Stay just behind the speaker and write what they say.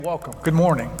Welcome. Good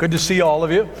morning. Good to see all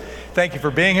of you. Thank you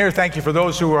for being here. Thank you for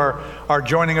those who are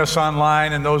joining us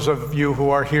online and those of you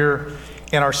who are here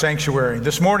in our sanctuary.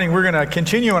 This morning we're going to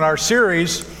continue in our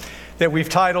series that we've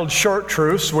titled Short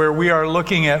Truths, where we are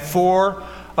looking at 4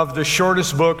 of the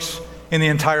shortest books in the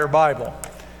entire Bible.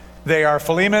 They are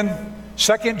Philemon,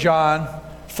 2 John,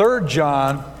 3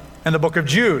 John, and the book of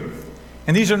Jude.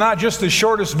 And these are not just the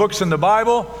shortest books in the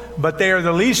Bible, but they are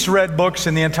the least read books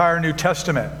in the entire New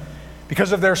Testament.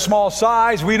 Because of their small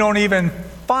size, we don't even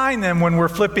find them when we're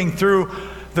flipping through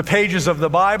the pages of the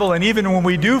Bible. And even when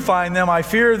we do find them, I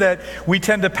fear that we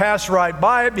tend to pass right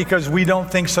by it because we don't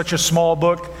think such a small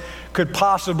book could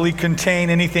possibly contain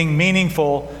anything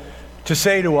meaningful to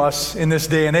say to us in this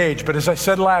day and age. But as I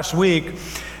said last week,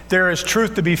 there is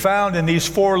truth to be found in these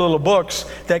 4 little books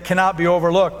that cannot be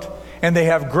overlooked. And they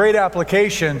have great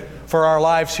application for our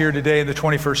lives here today in the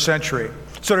 21st century.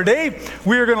 So today,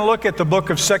 we are going to look at the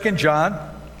book of 2 John.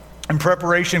 In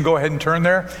preparation, go ahead and turn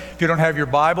there. If you don't have your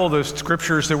Bible, the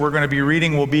scriptures that we're going to be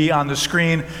reading will be on the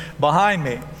screen behind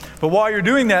me. But while you're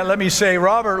doing that, let me say,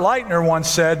 Robert Leitner once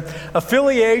said,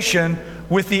 affiliation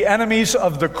with the enemies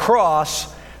of the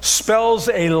cross spells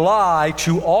a lie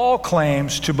to all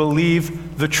claims to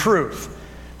believe the truth.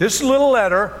 This little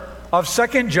letter of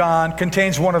 2 John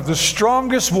contains one of the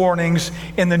strongest warnings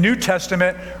in the New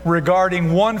Testament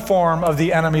regarding one form of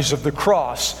the enemies of the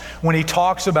cross when he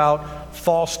talks about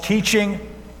false teaching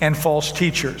and false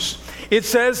teachers. It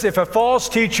says, if a false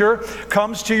teacher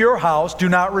comes to your house, do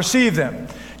not receive them.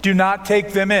 Do not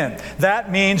take them in.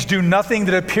 That means do nothing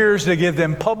that appears to give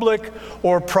them public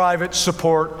or private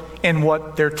support in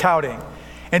what they're touting.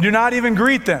 And do not even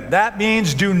greet them. That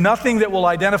means do nothing that will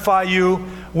identify you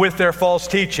with their false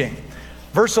teaching.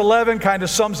 Verse 11 kind of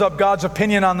sums up God's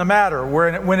opinion on the matter,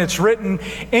 when it's written,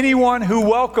 anyone who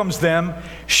welcomes them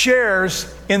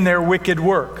shares in their wicked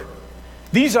work.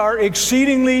 These are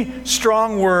exceedingly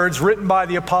strong words written by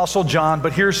the Apostle John,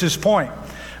 but here's his point.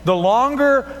 The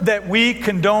longer that we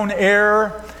condone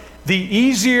error, the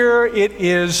easier it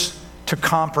is to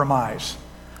compromise.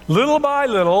 Little by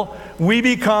little, we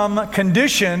become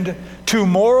conditioned to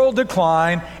moral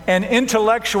decline and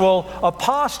intellectual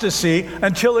apostasy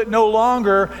until it no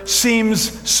longer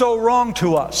seems so wrong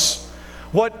to us.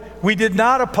 What we did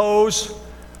not oppose,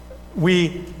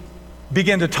 we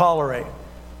begin to tolerate.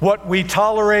 What we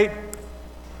tolerate,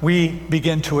 we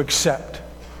begin to accept.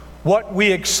 What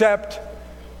we accept,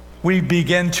 we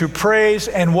begin to praise,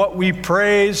 and what we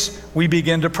praise, we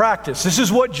begin to practice. This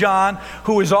is what John,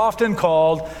 who is often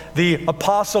called the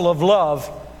apostle of love,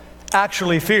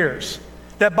 actually fears.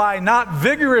 That by not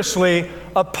vigorously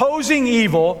opposing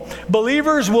evil,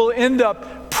 believers will end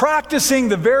up practicing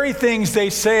the very things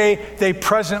they say they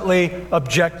presently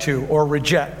object to or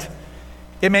reject.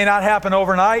 It may not happen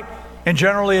overnight, and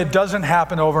generally it doesn't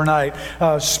happen overnight.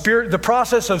 The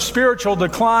process of spiritual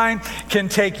decline can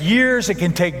take years, it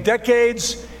can take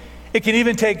decades, it can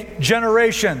even take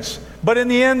generations. But in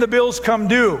the end, the bills come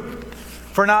due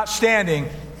for not standing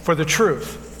for the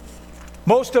truth.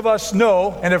 Most of us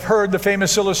know and have heard the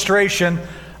famous illustration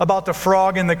about the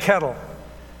frog in the kettle.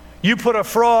 You put a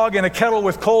frog in a kettle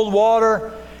with cold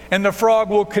water, and the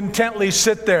frog will contently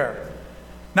sit there.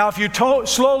 Now, if you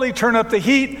slowly turn up the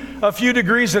heat a few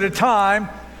degrees at a time,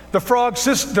 the frog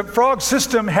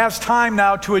system has time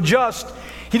now to adjust.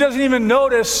 He doesn't even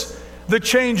notice the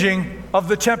changing of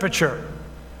the temperature.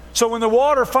 So when the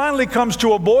water finally comes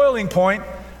to a boiling point,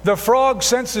 the frog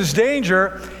senses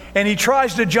danger and he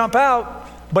tries to jump out,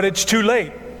 but it's too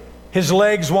late. His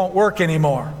legs won't work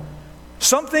anymore.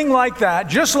 Something like that,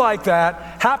 just like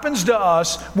that, happens to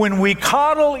us when we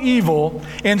coddle evil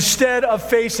instead of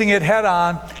facing it head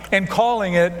on and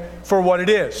calling it for what it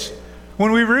is.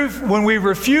 When we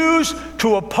refuse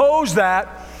to oppose that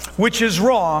which is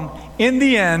wrong, in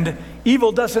the end,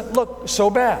 evil doesn't look so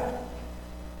bad.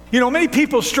 You know, many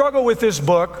people struggle with this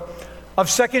book of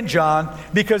 2 John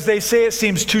because they say it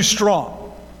seems too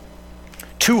strong,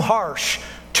 too harsh,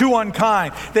 too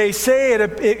unkind. They say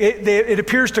it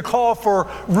appears to call for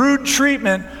rude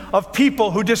treatment of people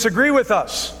who disagree with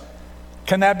us.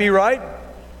 Can that be right?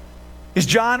 Is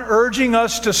John urging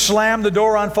us to slam the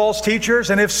door on false teachers?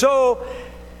 And if so,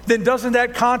 then doesn't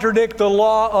that contradict the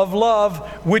law of love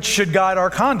which should guide our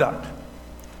conduct?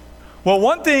 Well,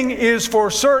 one thing is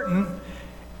for certain,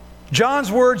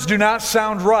 John's words do not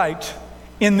sound right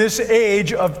in this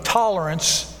age of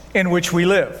tolerance in which we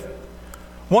live.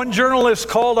 One journalist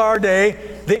called our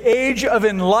day the age of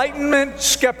enlightenment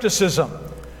skepticism,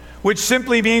 which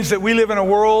simply means that we live in a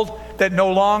world that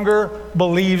no longer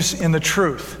believes in the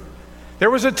truth. There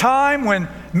was a time when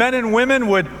men and women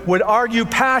would argue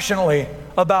passionately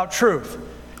about truth.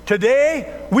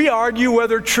 Today, we argue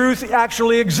whether truth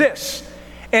actually exists.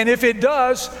 And if it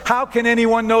does, how can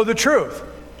anyone know the truth?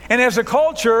 And as a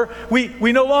culture,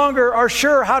 we no longer are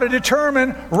sure how to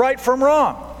determine right from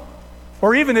wrong,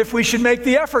 or even if we should make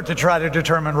the effort to try to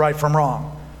determine right from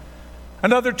wrong.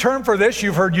 Another term for this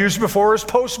you've heard used before is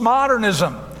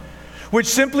postmodernism, which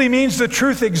simply means the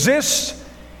truth exists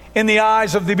in the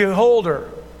eyes of the beholder.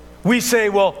 We say,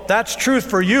 well, that's truth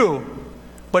for you,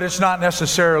 but it's not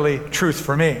necessarily truth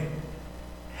for me.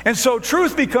 And so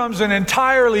truth becomes an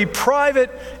entirely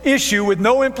private issue with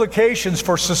no implications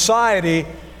for society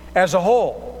as a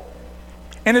whole.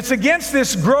 And it's against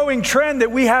this growing trend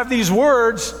that we have these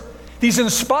words, these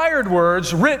inspired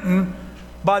words written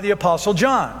by the Apostle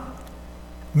John.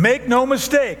 Make no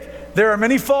mistake, there are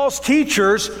many false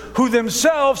teachers who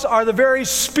themselves are the very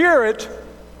spirit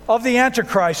of the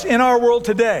Antichrist in our world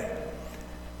today.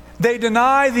 They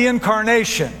deny the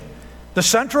incarnation, the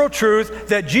central truth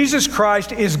that Jesus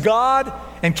Christ is God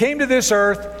and came to this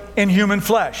earth in human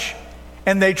flesh.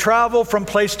 And they travel from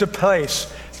place to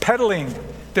place, peddling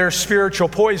their spiritual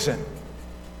poison.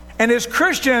 And as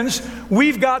Christians,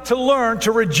 we've got to learn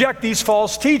to reject these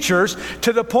false teachers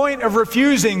to the point of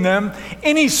refusing them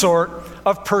any sort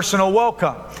of personal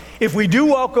welcome. If we do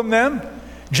welcome them,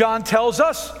 John tells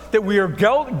us that we are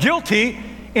guilty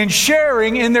in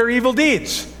sharing in their evil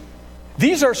deeds.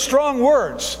 These are strong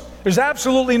words. There's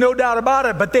absolutely no doubt about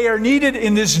it, but they are needed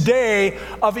in this day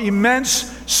of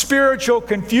immense spiritual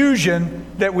confusion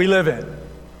that we live in.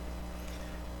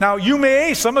 Now,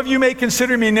 some of you may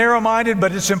consider me narrow-minded,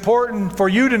 but it's important for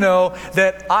you to know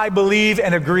that I believe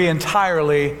and agree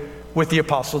entirely with the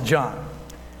Apostle John.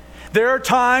 There are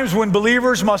times when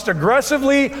believers must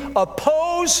aggressively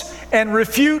oppose and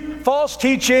refute false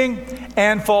teaching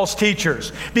and false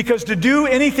teachers, because to do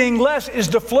anything less is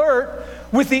to flirt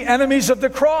with the enemies of the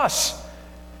cross,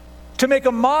 to make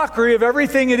a mockery of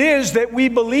everything it is that we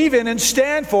believe in and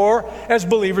stand for as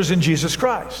believers in Jesus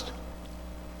Christ.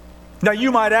 Now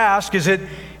you might ask, is it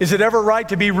ever right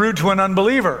to be rude to an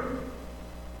unbeliever?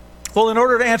 Well, in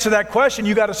order to answer that question,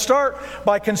 you got to start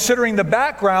by considering the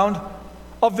background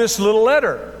of this little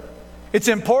letter. It's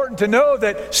important to know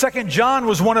that 2 John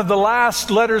was one of the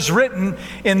last letters written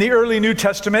in the early New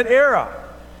Testament era.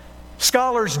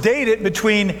 Scholars date it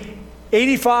between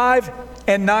 85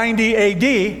 and 90 AD,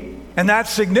 and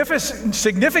that's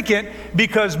significant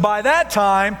because by that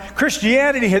time,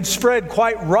 Christianity had spread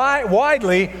quite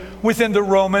widely within the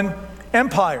Roman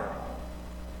Empire.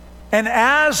 And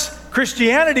as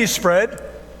Christianity spread,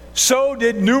 so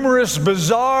did numerous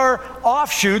bizarre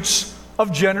offshoots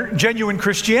of genuine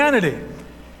Christianity.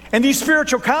 And these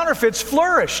spiritual counterfeits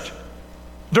flourished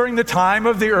during the time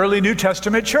of the early New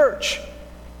Testament church.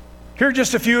 Here are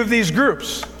just a few of these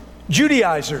groups: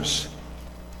 Judaizers,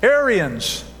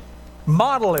 Arians,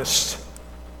 Modalists,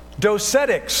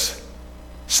 Docetics,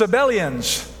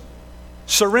 Sabellians,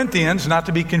 Cerinthians, not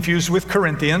to be confused with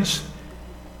Corinthians,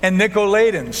 and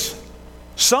Nicolaitans.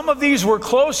 Some of these were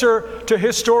closer to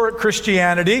historic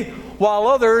Christianity, while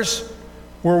others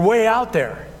were way out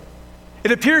there.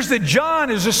 It appears that John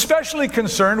is especially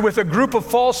concerned with a group of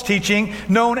false teaching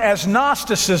known as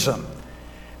Gnosticism.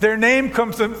 Their name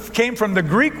came from the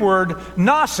Greek word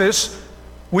gnosis,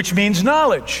 which means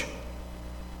knowledge.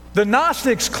 The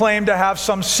Gnostics claimed to have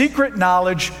some secret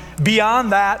knowledge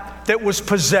beyond that was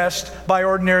possessed by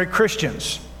ordinary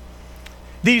Christians.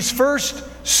 These first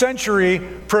century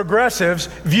progressives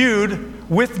viewed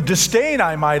with disdain,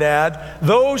 I might add,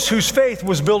 those whose faith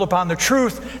was built upon the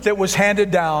truth that was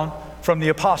handed down from the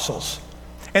apostles.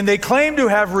 And they claimed to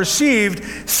have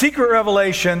received secret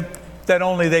revelation that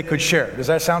only they could share. Does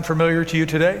that sound familiar to you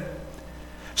today?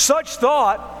 Such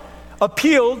thought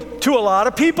appealed to a lot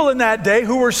of people in that day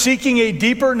who were seeking a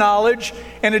deeper knowledge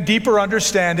and a deeper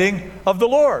understanding of the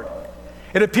Lord.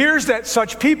 It appears that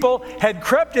such people had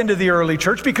crept into the early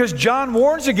church because John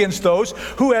warns against those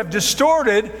who have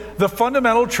distorted the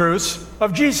fundamental truths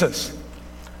of Jesus.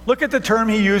 Look at the term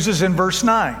he uses in verse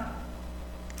 9.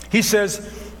 He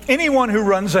says, anyone who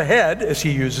runs ahead, as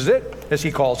he uses it, as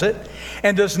he calls it,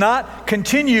 and does not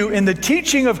continue in the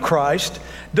teaching of Christ,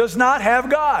 does not have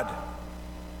God.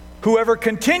 Whoever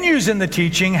continues in the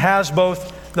teaching has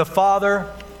both the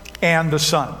Father and the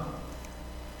Son.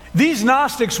 These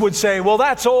Gnostics would say, well,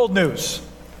 that's old news.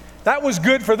 That was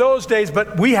good for those days,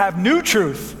 but we have new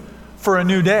truth for a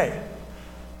new day.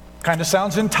 Kind of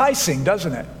sounds enticing,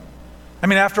 doesn't it? I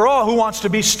mean, after all, who wants to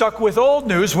be stuck with old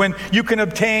news when you can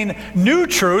obtain new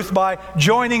truth by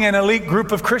joining an elite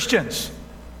group of Christians?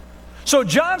 So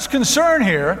John's concern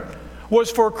here was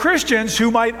for Christians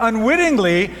who might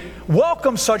unwittingly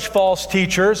welcome such false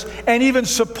teachers and even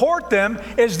support them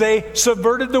as they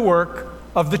subverted the work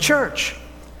of the church.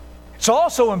 It's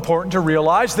also important to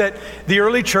realize that the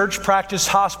early church practiced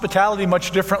hospitality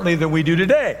much differently than we do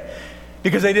today,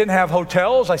 because they didn't have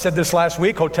hotels. I said this last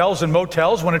week, hotels and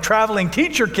motels. When a traveling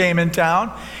teacher came in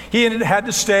town, he had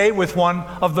to stay with one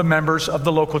of the members of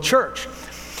the local church.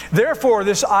 Therefore,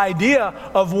 this idea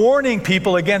of warning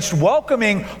people against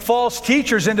welcoming false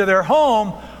teachers into their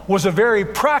home was a very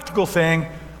practical thing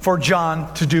for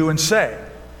John to do and say.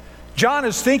 John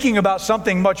is thinking about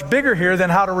something much bigger here than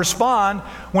how to respond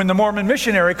when the Mormon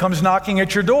missionary comes knocking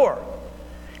at your door.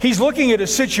 He's looking at a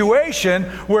situation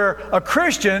where a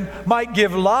Christian might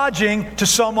give lodging to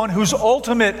someone whose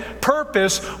ultimate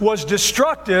purpose was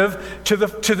destructive to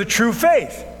the true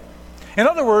faith. In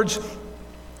other words,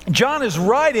 John is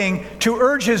writing to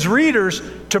urge his readers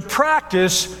to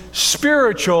practice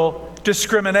spiritual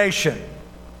discrimination.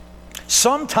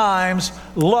 Sometimes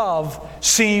love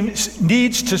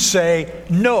needs to say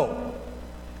no,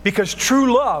 because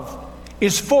true love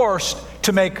is forced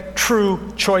to make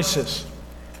true choices.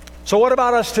 So what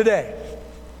about us today?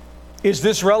 Is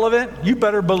this relevant? You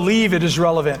better believe it is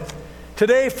relevant.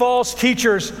 Today, false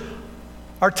teachers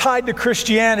are tied to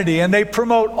Christianity, and they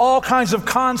promote all kinds of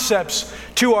concepts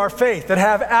to our faith that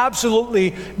have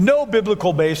absolutely no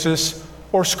biblical basis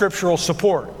or scriptural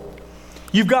support.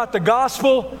 You've got the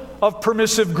gospel of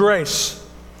permissive grace,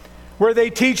 where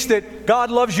they teach that God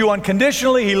loves you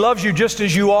unconditionally, He loves you just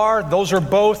as you are. Those are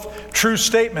both true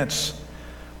statements.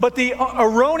 But the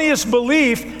erroneous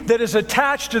belief that is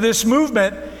attached to this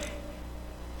movement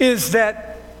is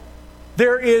that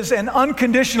there is an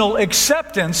unconditional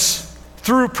acceptance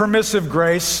through permissive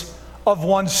grace of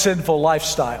one's sinful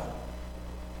lifestyle.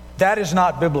 That is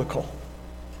not biblical.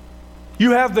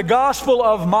 You have the gospel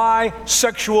of my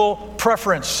sexual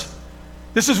preference.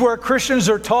 This is where Christians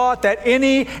are taught that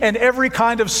any and every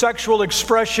kind of sexual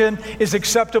expression is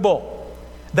acceptable.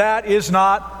 That is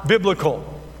not biblical.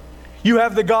 You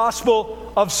have the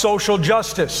gospel of social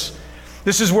justice.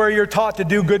 This is where you're taught to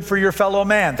do good for your fellow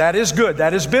man. That is good.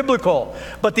 That is biblical.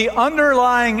 But the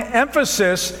underlying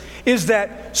emphasis is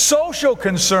that social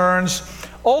concerns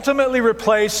ultimately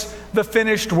replace the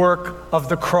finished work of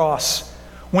the cross,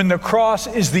 when the cross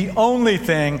is the only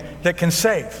thing that can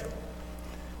save.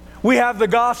 We have the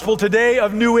gospel today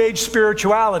of New Age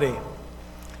spirituality.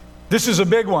 This is a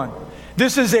big one.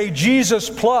 This is a Jesus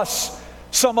plus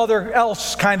some other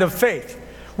else kind of faith,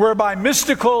 whereby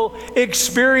mystical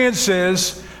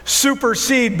experiences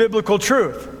supersede biblical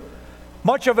truth.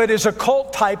 Much of it is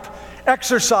occult type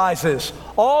exercises,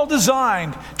 all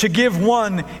designed to give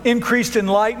one increased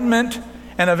enlightenment,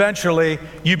 and eventually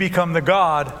you become the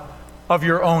God of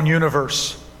your own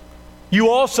universe. You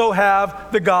also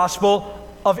have the gospel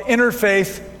of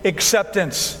interfaith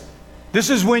acceptance. This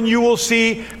is when you will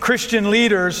see Christian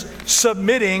leaders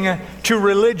submitting to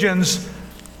religions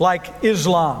like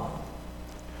Islam.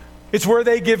 It's where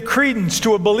they give credence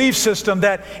to a belief system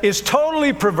that is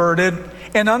totally perverted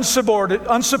and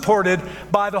unsupported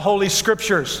by the Holy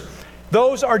Scriptures.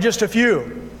 Those are just a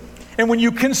few. And when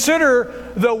you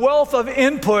consider the wealth of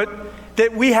input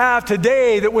that we have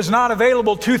today that was not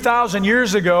available 2,000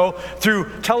 years ago through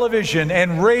television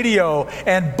and radio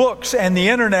and books and the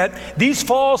internet, these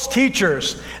false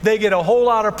teachers, they get a whole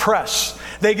lot of press.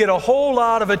 They get a whole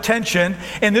lot of attention,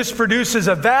 and this produces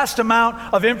a vast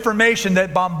amount of information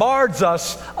that bombards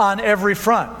us on every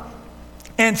front.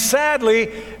 And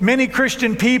sadly, many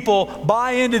Christian people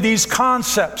buy into these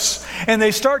concepts, and they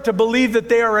start to believe that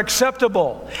they are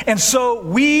acceptable. And so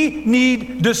we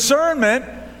need discernment,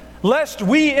 lest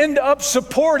we end up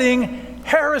supporting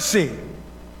heresy.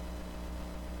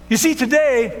 You see,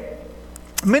 today,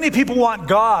 many people want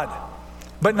God,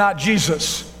 but not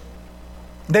Jesus.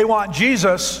 They want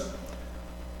Jesus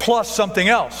plus something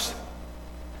else.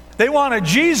 They want a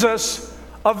Jesus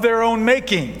of their own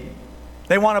making.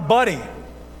 They want a buddy,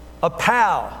 a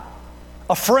pal,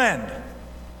 a friend,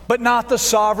 but not the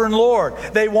sovereign Lord.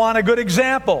 They want a good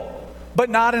example, but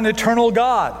not an eternal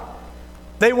God.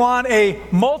 They want a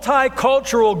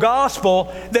multicultural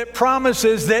gospel that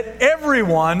promises that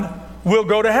everyone will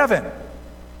go to heaven.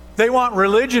 They want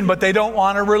religion, but they don't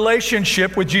want a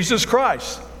relationship with Jesus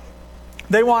Christ.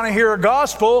 They want to hear a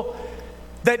gospel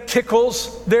that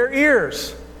tickles their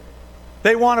ears.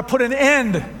 They want to put an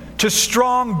end to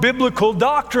strong biblical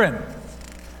doctrine.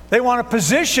 They want to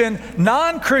position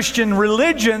non-Christian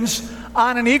religions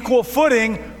on an equal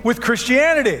footing with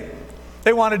Christianity.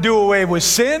 They want to do away with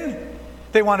sin.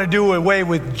 They want to do away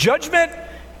with judgment.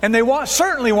 And they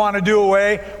certainly want to do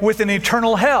away with an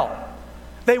eternal hell.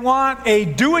 They want a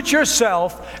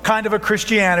do-it-yourself kind of a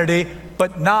Christianity,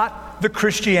 but not the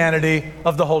Christianity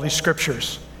of the Holy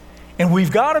Scriptures. And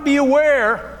we've got to be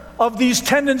aware of these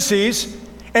tendencies,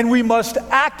 and we must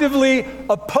actively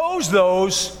oppose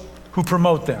those who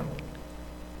promote them.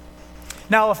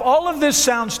 Now, if all of this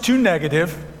sounds too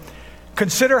negative,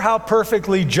 consider how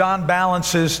perfectly John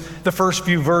balances the first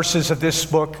few verses of this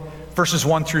book, verses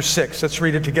 1 through 6. Let's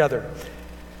read it together.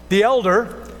 The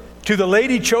elder, to the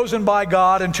lady chosen by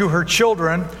God and to her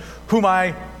children, whom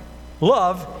I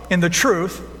love in the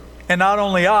truth, and not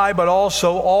only I, but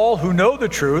also all who know the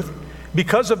truth,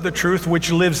 because of the truth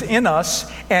which lives in us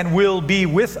and will be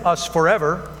with us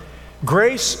forever,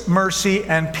 grace, mercy,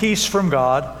 and peace from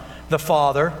God, the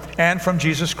Father, and from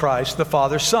Jesus Christ, the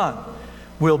Father's Son,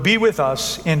 will be with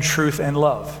us in truth and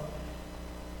love.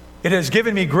 It has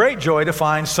given me great joy to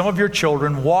find some of your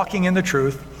children walking in the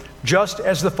truth, just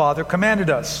as the Father commanded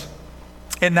us.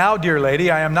 And now, dear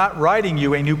lady, I am not writing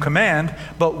you a new command,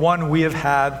 but one we have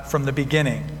had from the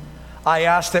beginning. I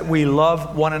ask that we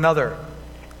love one another,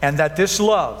 and that this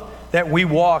love, that we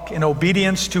walk in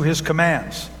obedience to His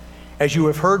commands. As you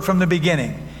have heard from the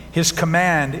beginning, His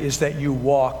command is that you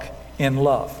walk in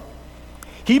love.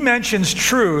 He mentions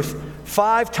truth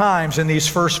 5 times in these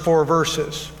first 4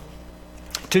 verses.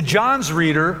 To John's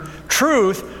reader,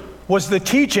 truth was the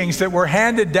teachings that were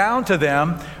handed down to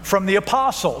them from the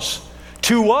apostles.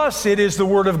 To us, it is the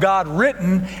Word of God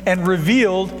written and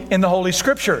revealed in the Holy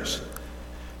Scriptures.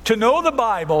 To know the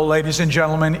Bible, ladies and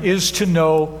gentlemen, is to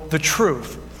know the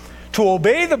truth. To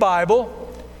obey the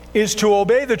Bible is to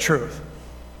obey the truth.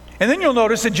 And then you'll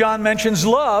notice that John mentions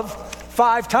love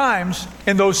 5 times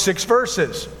in those 6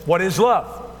 verses. What is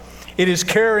love? It is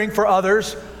caring for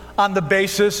others on the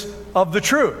basis of the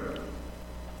truth.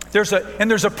 There's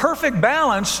a perfect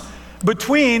balance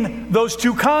between those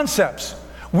 2 concepts.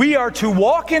 We are to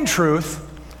walk in truth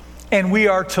and we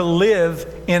are to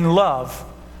live in love,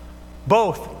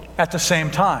 both at the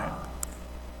same time.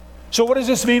 So what does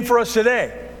this mean for us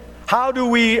today? How do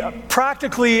we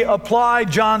practically apply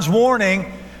John's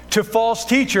warning to false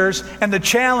teachers and the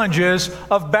challenges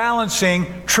of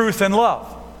balancing truth and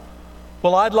love?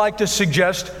 Well, I'd like to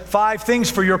suggest 5 things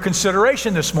for your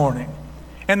consideration this morning.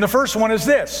 And the first one is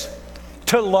this: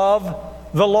 to love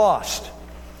the lost.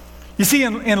 You see,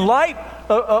 in light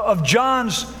of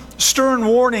John's stern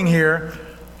warning here,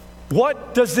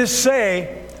 what does this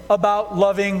say about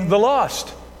loving the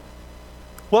lost?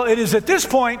 Well, it is at this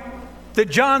point that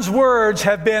John's words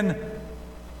have been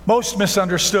most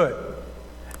misunderstood.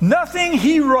 Nothing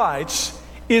he writes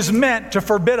is meant to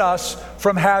forbid us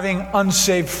from having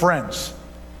unsaved friends.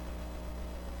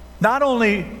 Not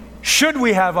only should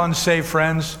we have unsaved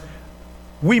friends,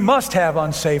 we must have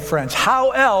unsaved friends.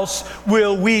 How else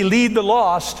will we lead the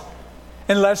lost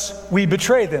unless we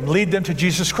betray them, lead them to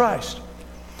Jesus Christ?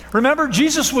 Remember,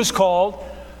 Jesus was called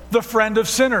the friend of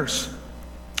sinners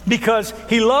because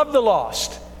He loved the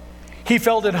lost. He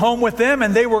felt at home with them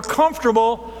and they were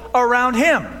comfortable around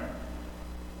Him.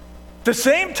 At the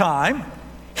same time,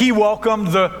 He welcomed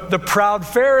the proud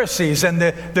Pharisees and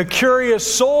the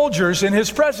curious soldiers in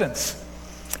His presence.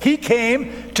 He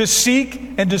came to seek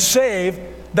and to save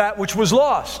that which was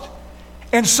lost.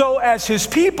 And so as His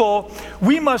people,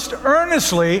 we must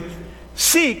earnestly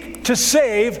seek to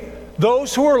save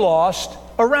those who are lost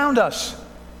around us.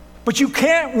 But you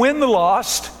can't win the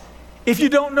lost if you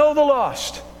don't know the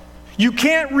lost. You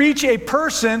can't reach a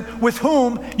person with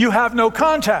whom you have no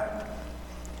contact.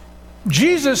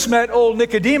 Jesus met old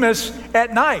Nicodemus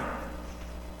at night.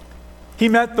 He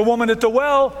met the woman at the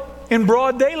well in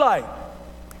broad daylight.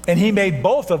 And He made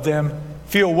both of them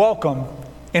feel welcome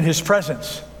in His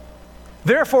presence.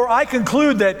 Therefore, I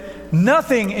conclude that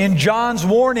nothing in John's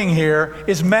warning here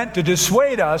is meant to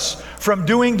dissuade us from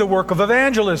doing the work of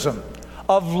evangelism,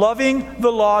 of loving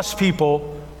the lost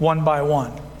people one by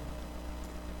one.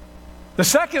 The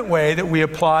second way that we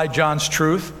apply John's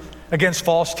truth against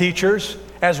false teachers,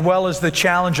 as well as the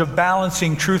challenge of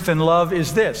balancing truth and love,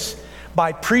 is this: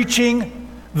 by preaching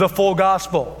the full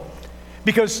gospel.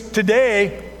 Because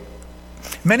today,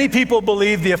 many people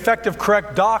believe the effect of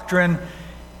correct doctrine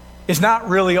is not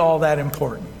really all that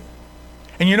important.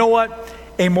 And you know what?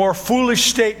 A more foolish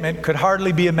statement could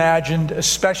hardly be imagined,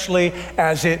 especially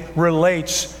as it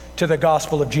relates to the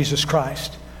gospel of Jesus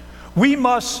Christ. We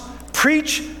must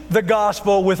preach the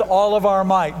gospel with all of our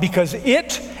might, because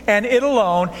it and it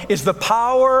alone is the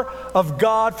power of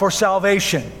God for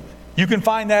salvation. You can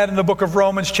find that in the book of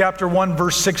Romans chapter 1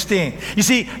 verse 16. You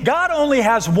see, God only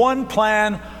has one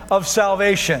plan of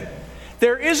salvation.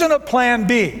 There isn't a plan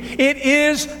B. It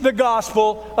is the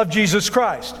gospel of Jesus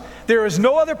Christ. There is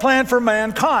no other plan for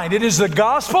mankind. It is the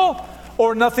gospel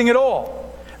or nothing at all.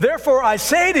 Therefore, I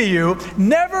say to you,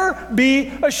 never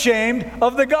be ashamed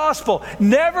of the gospel.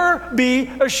 Never be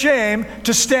ashamed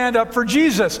to stand up for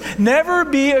Jesus. Never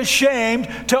be ashamed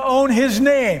to own his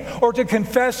name or to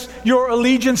confess your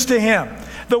allegiance to him.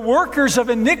 The workers of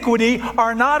iniquity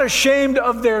are not ashamed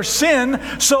of their sin,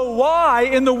 so why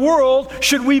in the world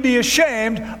should we be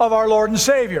ashamed of our Lord and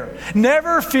Savior?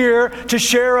 Never fear to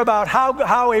share about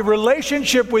how a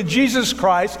relationship with Jesus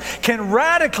Christ can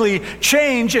radically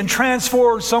change and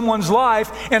transform someone's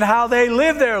life and how they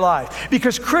live their life.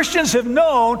 Because Christians have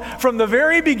known from the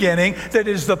very beginning that it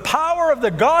is the power of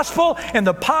the gospel and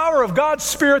the power of God's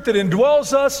Spirit that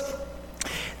indwells us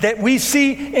that we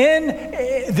see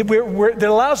that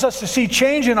allows us to see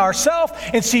change in ourselves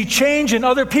and see change in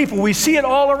other people. We see it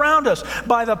all around us.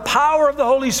 By the power of the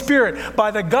Holy Spirit, by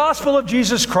the gospel of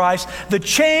Jesus Christ, the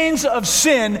chains of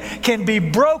sin can be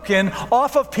broken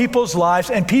off of people's lives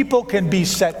and people can be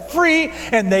set free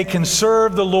and they can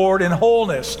serve the Lord in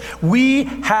wholeness. We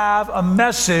have a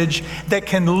message that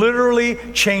can literally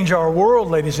change our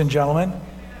world, ladies and gentlemen.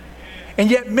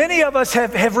 And yet many of us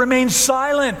have remained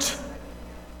silent.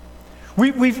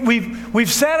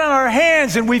 We've sat on our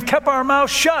hands and we've kept our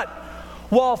mouths shut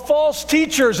while false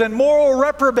teachers and moral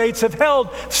reprobates have held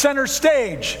center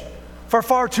stage for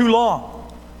far too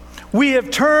long. We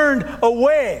have turned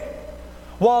away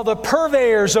while the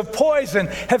purveyors of poison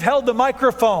have held the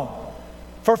microphone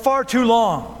for far too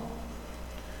long.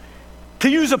 To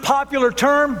use a popular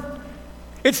term,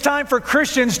 it's time for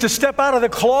Christians to step out of the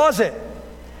closet.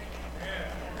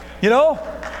 You know?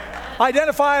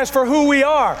 Identify us for who we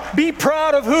are. Be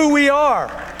proud of who we are.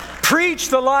 Preach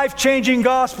the life-changing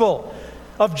gospel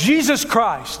of Jesus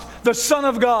Christ, the Son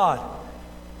of God,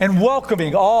 and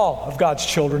welcoming all of God's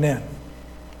children in.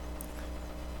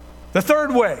 The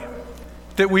third way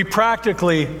that we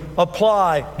practically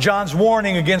apply John's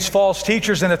warning against false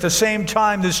teachers and at the same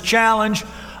time this challenge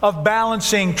of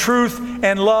balancing truth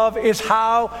and love is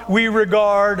how we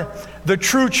regard the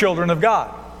true children of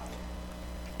God.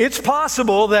 It's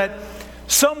possible that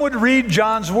some would read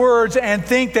John's words and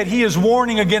think that he is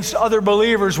warning against other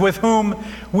believers with whom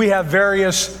we have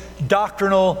various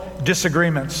doctrinal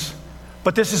disagreements.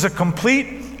 But this is a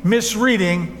complete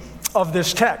misreading of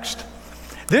this text.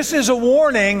 This is a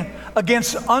warning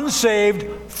against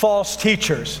unsaved false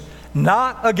teachers,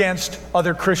 not against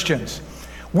other Christians.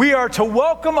 We are to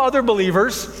welcome other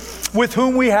believers with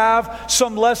whom we have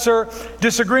some lesser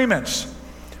disagreements.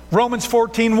 Romans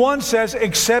 14:1 says,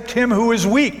 "Accept him who is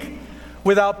weak,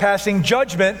 without passing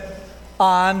judgment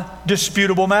on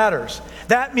disputable matters."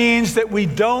 That means that we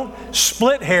don't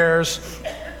split hairs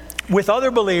with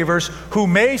other believers who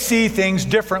may see things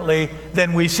differently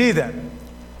than we see them.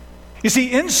 You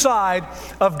see, inside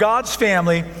of God's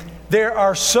family, there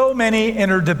are so many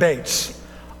inner debates.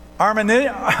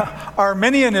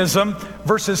 Arminianism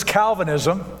versus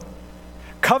Calvinism,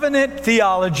 covenant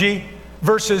theology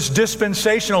versus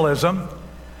dispensationalism,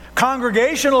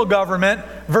 congregational government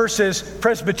versus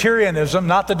Presbyterianism,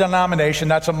 not the denomination,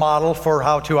 that's a model for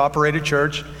how to operate a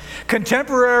church,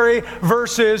 contemporary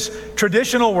versus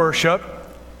traditional worship.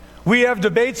 We have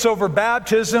debates over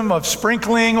baptism, of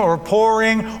sprinkling or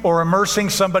pouring or immersing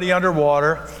somebody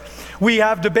underwater. We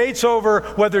have debates over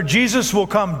whether Jesus will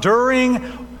come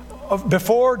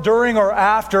before, during, or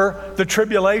after the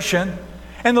tribulation.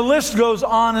 And the list goes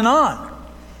on and on.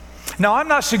 Now, I'm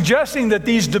not suggesting that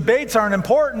these debates aren't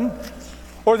important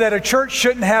or that a church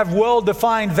shouldn't have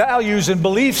well-defined values and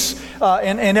beliefs,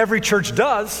 and every church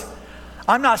does.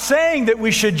 I'm not saying that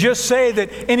we should just say that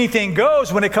anything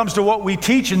goes when it comes to what we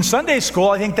teach in Sunday school.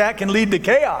 I think that can lead to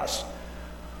chaos.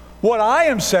 What I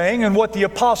am saying and what the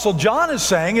Apostle John is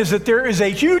saying is that there is a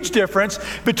huge difference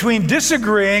between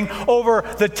disagreeing over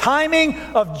the timing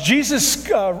of Jesus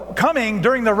coming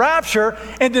during the rapture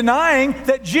and denying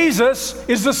that Jesus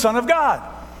is the Son of God.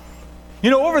 You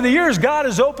know, over the years, God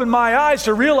has opened my eyes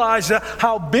to realize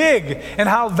how big and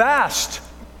how vast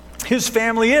His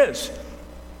family is.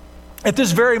 At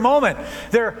this very moment,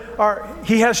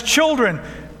 He has children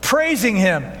praising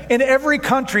Him in every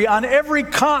country, on every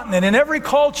continent, in every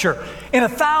culture, in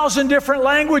 1,000 different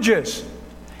languages.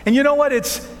 And you know what?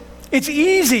 It's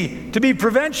easy to be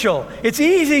provincial. It's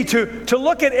easy to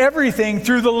look at everything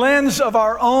through the lens of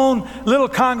our own little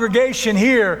congregation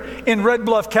here in Red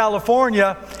Bluff,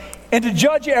 California, and to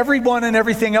judge everyone and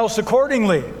everything else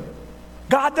accordingly.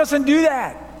 God doesn't do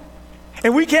that.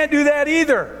 And we can't do that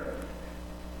either.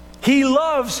 He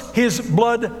loves His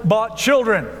blood-bought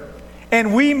children.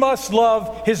 And we must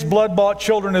love His blood-bought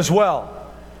children as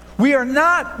well. We are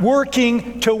not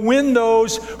working to win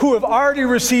those who have already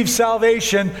received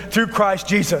salvation through Christ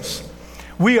Jesus.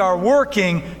 We are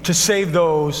working to save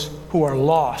those who are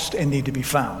lost and need to be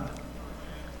found.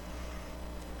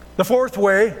 The fourth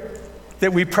way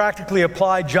that we practically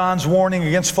apply John's warning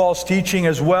against false teaching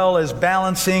as well as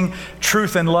balancing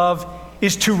truth and love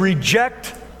is to reject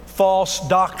false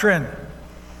doctrine.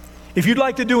 If you'd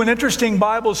like to do an interesting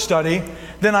Bible study,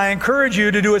 then I encourage you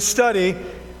to do a study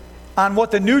on what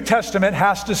the New Testament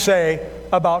has to say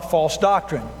about false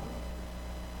doctrine.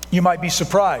 You might be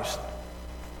surprised,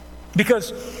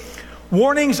 because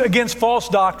warnings against false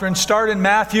doctrine start in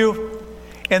Matthew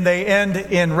and they end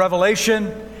in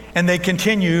Revelation, and they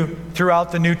continue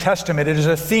throughout the New Testament. It is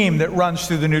a theme that runs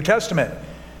through the New Testament.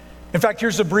 In fact,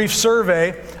 here's a brief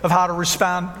survey of how to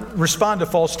respond to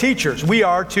false teachers. We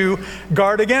are to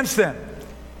guard against them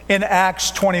in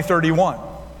Acts 20:31.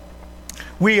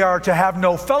 We are to have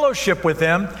no fellowship with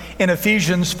them in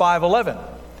Ephesians 5:11.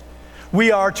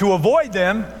 We are to avoid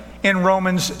them in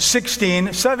Romans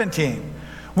 16:17.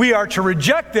 We are to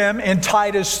reject them in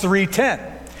Titus 3:10.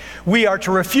 We are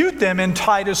to refute them in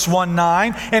Titus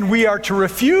 1:9, and we are to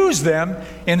refuse them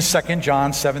in 2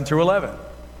 John 7-11.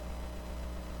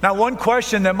 Now, one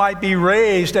question that might be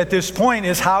raised at this point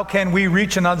is, how can we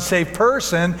reach an unsaved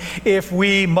person if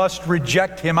we must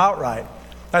reject him outright?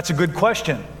 That's a good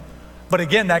question. But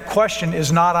again, that question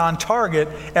is not on target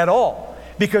at all,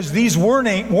 because these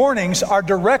warnings are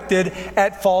directed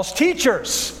at false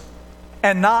teachers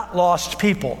and not lost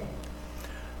people.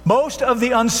 Most of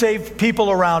the unsaved people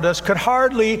around us could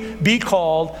hardly be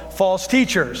called false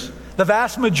teachers. The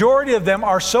vast majority of them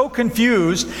are so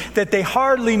confused that they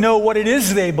hardly know what it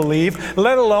is they believe,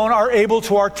 let alone are able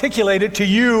to articulate it to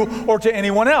you or to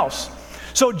anyone else.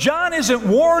 So John isn't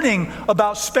warning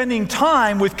about spending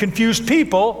time with confused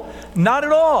people, not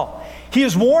at all. He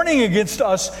is warning against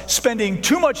us spending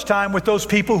too much time with those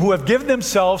people who have given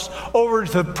themselves over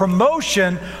to the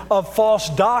promotion of false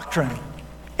doctrine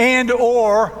and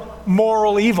or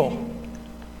moral evil.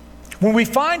 When we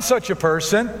find such a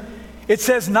person, it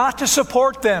says not to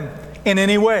support them in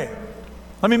any way.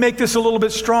 Let me make this a little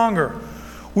bit stronger.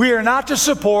 We are not to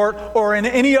support or in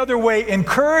any other way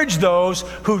encourage those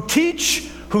who teach,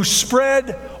 who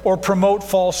spread, or promote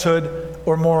falsehood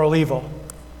or moral evil.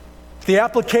 The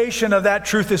application of that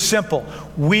truth is simple.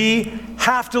 We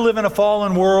have to live in a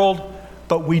fallen world,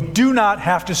 but we do not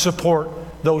have to support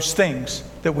those things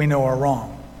that we know are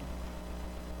wrong.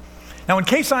 Now, in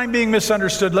case I'm being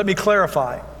misunderstood, let me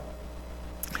clarify.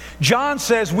 John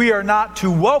says we are not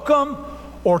to welcome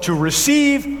or to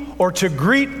receive or to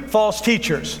greet false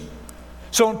teachers.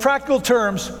 So in practical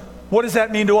terms, what does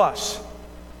that mean to us?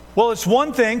 Well, it's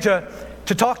one thing to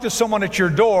talk to someone at your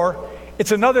door.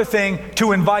 It's another thing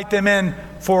to invite them in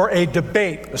for a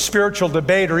debate, a spiritual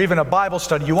debate, or even a Bible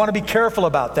study. You want to be careful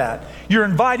about that. You're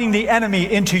inviting the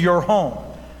enemy into your home.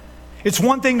 It's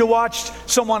one thing to watch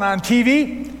someone on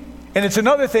TV, and it's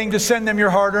another thing to send them your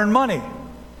hard-earned money.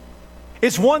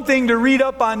 It's one thing to read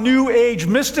up on New Age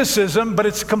mysticism, but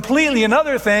it's completely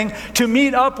another thing to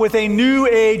meet up with a New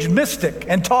Age mystic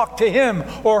and talk to him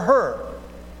or her.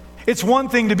 It's one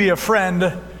thing to be a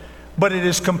friend, but it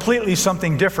is completely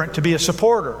something different to be a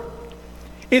supporter.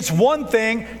 It's one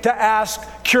thing to ask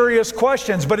curious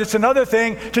questions, but it's another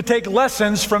thing to take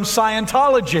lessons from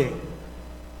Scientology.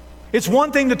 It's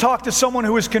one thing to talk to someone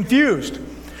who is confused,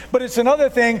 but it's another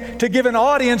thing to give an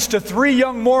audience to 3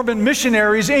 young Mormon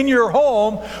missionaries in your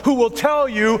home who will tell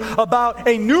you about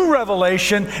a new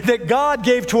revelation that God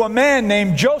gave to a man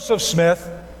named Joseph Smith,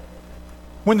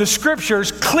 when the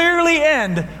scriptures clearly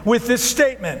end with this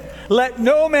statement: let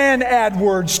no man add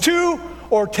words to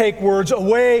or take words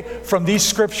away from these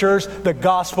scriptures, the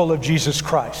gospel of Jesus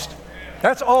Christ.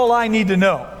 That's all I need to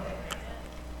know.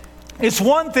 It's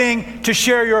one thing to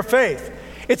share your faith.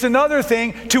 It's another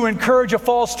thing to encourage a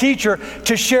false teacher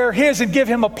to share his and give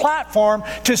him a platform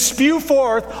to spew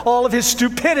forth all of his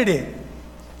stupidity.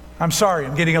 I'm sorry,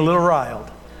 I'm getting a little riled.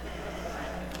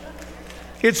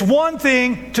 It's one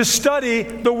thing to study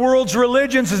the world's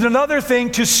religions. It's another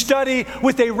thing to study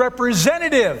with a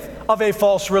representative of a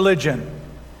false religion.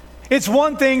 It's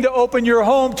one thing to open your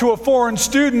home to a foreign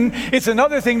student. It's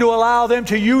another thing to allow them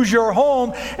to use your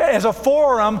home as a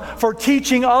forum for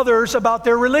teaching others about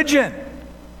their religion.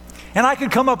 And I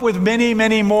could come up with many,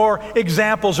 many more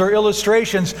examples or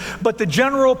illustrations, but the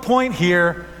general point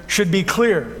here should be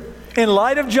clear. In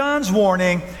light of John's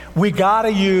warning, we got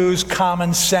to use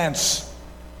common sense.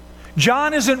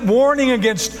 John isn't warning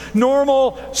against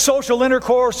normal social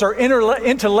intercourse or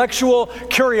intellectual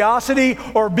curiosity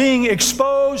or being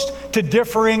exposed to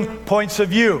differing points of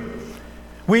view.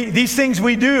 These things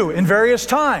we do in various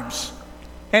times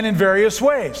and in various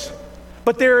ways.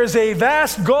 but there is a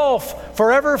vast gulf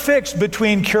forever fixed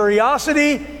between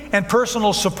curiosity and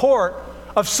personal support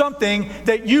of something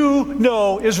that you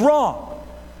know is wrong.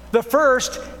 The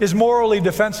first is morally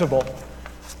defensible.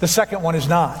 The second one is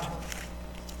not.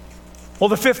 Well,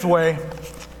 the fifth way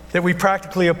that we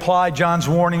practically apply John's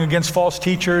warning against false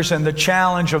teachers and the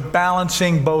challenge of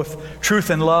balancing both truth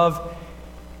and love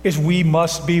is we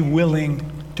must be willing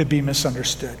to be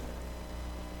misunderstood.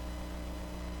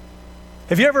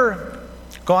 Have you ever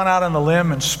gone out on the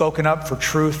limb and spoken up for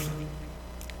truth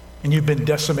and you've been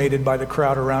decimated by the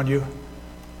crowd around you?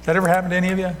 That ever happened to any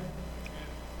of you?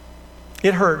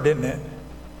 It hurt, didn't it?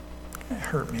 It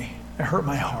hurt me. It hurt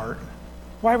my heart.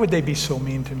 Why would they be so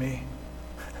mean to me?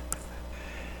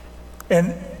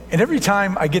 And every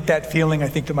time I get that feeling, I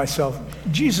think to myself,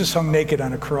 Jesus hung naked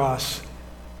on a cross,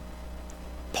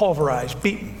 pulverized,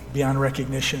 beaten beyond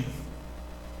recognition,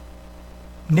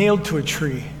 nailed to a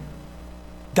tree,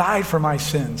 died for my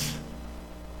sins.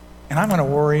 And I'm going to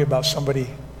worry about somebody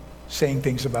saying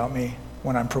things about me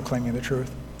when I'm proclaiming the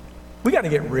truth. We got to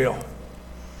get real.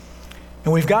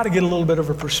 And we've got to get a little bit of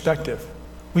a perspective.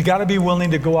 We've got to be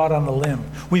willing to go out on the limb.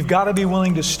 We've got to be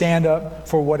willing to stand up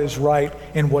for what is right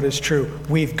and what is true.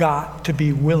 We've got to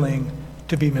be willing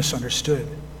to be misunderstood.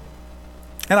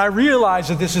 And I realize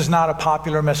that this is not a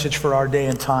popular message for our day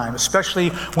and time, especially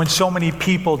when so many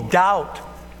people doubt.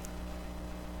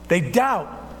 They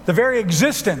doubt the very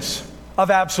existence of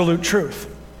absolute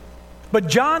truth. But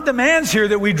John demands here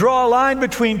that we draw a line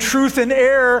between truth and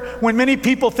error when many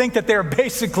people think that they're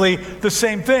basically the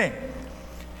same thing.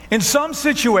 In some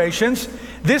situations,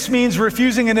 this means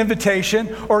refusing an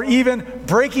invitation or even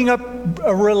breaking up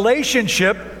a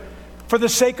relationship for the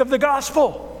sake of the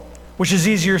gospel, which is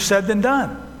easier said than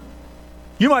done.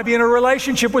 You might be in a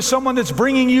relationship with someone that's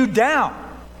bringing you down.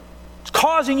 It's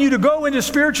causing you to go into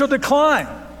spiritual decline.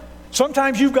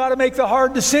 Sometimes you've got to make the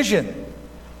hard decision.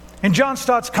 In John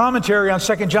Stott's commentary on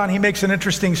 2 John, he makes an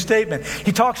interesting statement.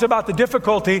 He talks about the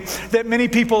difficulty that many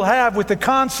people have with the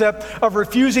concept of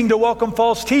refusing to welcome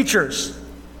false teachers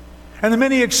and the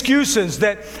many excuses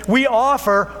that we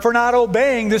offer for not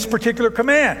obeying this particular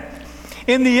command.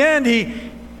 In the end,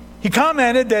 he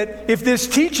commented that if this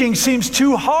teaching seems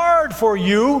too hard for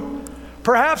you,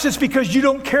 perhaps it's because you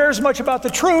don't care as much about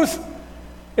the truth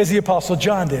as the Apostle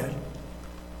John did.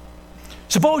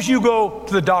 Suppose you go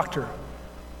to the doctor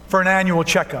for an annual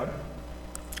checkup.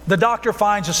 The doctor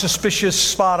finds a suspicious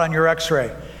spot on your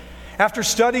x-ray. After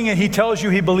studying it, he tells you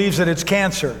he believes that it's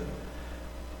cancer.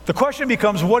 The question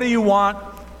becomes, what do you want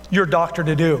your doctor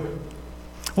to do?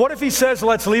 What if he says,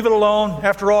 let's leave it alone?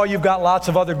 After all, you've got lots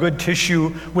of other good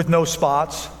tissue with no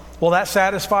spots. Will that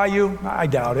satisfy you? I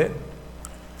doubt it.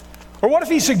 Or what if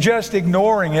he suggests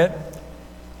ignoring it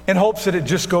in hopes that it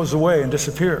just goes away and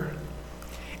disappears?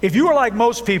 If you are like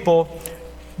most people,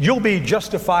 you'll be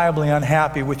justifiably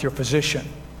unhappy with your physician.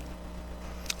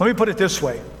 Let me put it this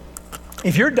way.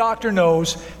 If your doctor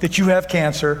knows that you have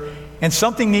cancer and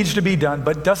something needs to be done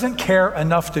but doesn't care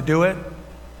enough to do it,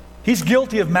 he's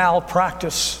guilty of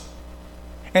malpractice,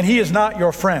 and he is not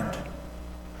your friend.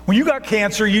 When you got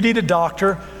cancer, you need a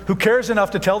doctor who cares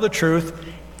enough to tell the truth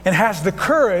and has the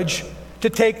courage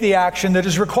to take the action that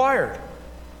is required.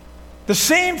 The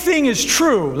same thing is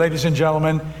true, ladies and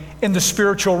gentlemen, in the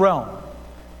spiritual realm.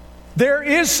 There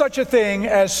is such a thing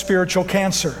as spiritual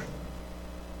cancer.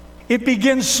 It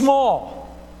begins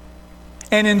small,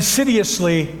 and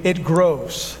insidiously it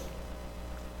grows.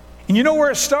 And you know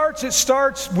where it starts? It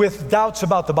starts with doubts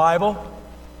about the Bible,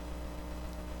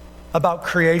 about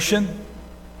creation,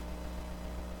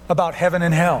 about heaven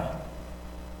and hell.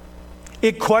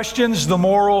 It questions the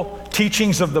moral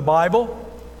teachings of the Bible.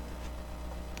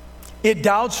 It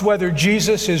doubts whether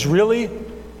Jesus is really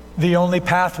the only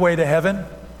pathway to heaven.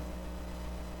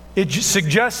 It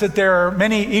suggests that there are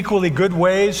many equally good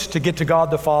ways to get to God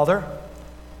the Father.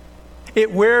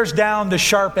 It wears down the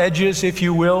sharp edges, if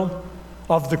you will,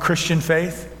 of the Christian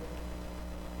faith.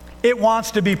 It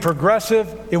wants to be progressive.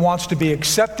 It wants to be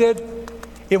accepted.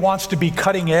 It wants to be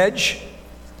cutting edge.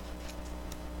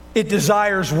 It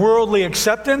desires worldly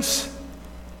acceptance.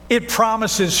 It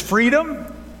promises freedom,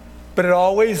 but it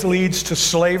always leads to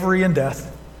slavery and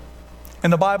death.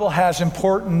 And the Bible has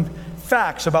important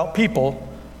facts about people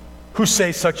who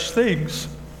say such things.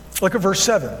 Look at verse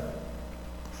 7.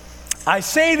 I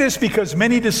say this because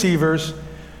many deceivers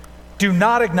do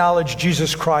not acknowledge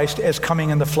Jesus Christ as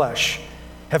coming in the flesh,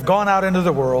 have gone out into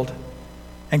the world,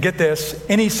 and get this,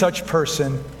 any such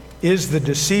person is the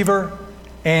deceiver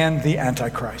and the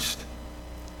Antichrist.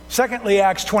 Secondly,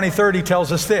 Acts 20:30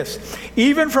 tells us this.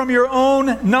 Even from your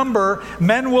own number,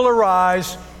 men will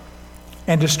arise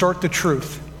and distort the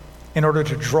truth in order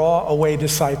to draw away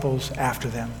disciples after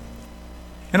them.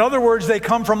 In other words, they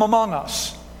come from among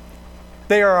us.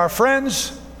 They are our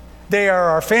friends, they are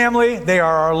our family, they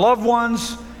are our loved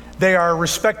ones, they are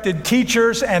respected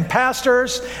teachers and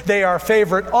pastors, they are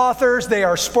favorite authors, they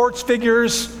are sports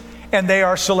figures, and they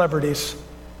are celebrities.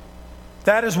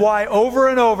 That is why over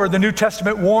and over the New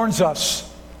Testament warns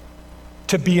us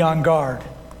to be on guard.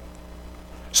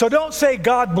 So don't say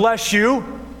God bless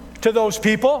you to those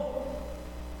people.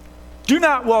 Do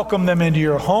not welcome them into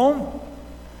your home.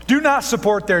 Do not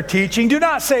support their teaching. Do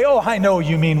not say, oh, I know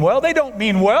you mean well. They don't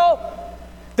mean well.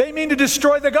 They mean to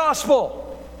destroy the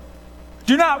gospel.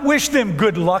 Do not wish them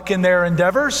good luck in their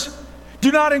endeavors.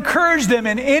 Do not encourage them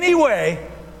in any way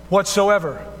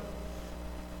whatsoever.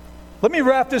 Let me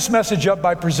wrap this message up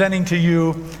by presenting to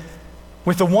you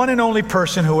with the one and only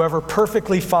person who ever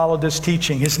perfectly followed this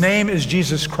teaching. His name is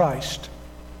Jesus Christ.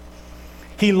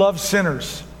 He loved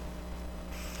sinners.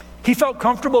 He felt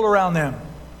comfortable around them.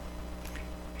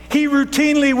 He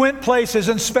routinely went places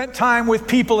and spent time with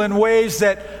people in ways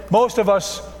that most of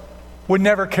us would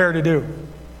never care to do.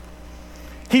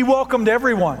 He welcomed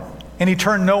everyone, and he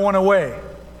turned no one away.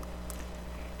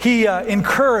 He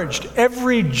encouraged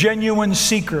every genuine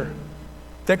seeker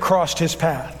that crossed his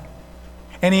path.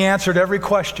 And he answered every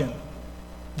question,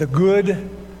 the good,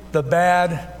 the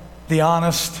bad, the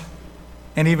honest,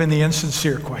 and even the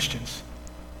insincere questions.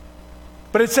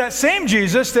 But it's that same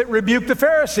Jesus that rebuked the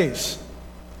Pharisees.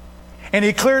 And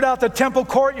he cleared out the temple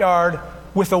courtyard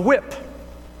with a whip.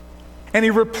 And he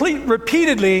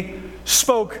repeatedly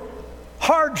spoke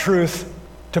hard truth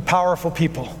to powerful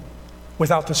people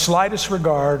without the slightest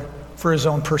regard for his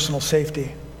own personal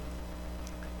safety.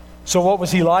 So what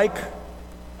was he like?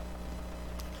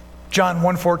 John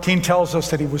 1:14 tells us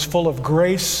that he was full of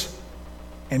grace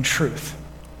and truth.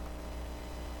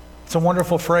 It's a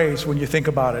wonderful phrase when you think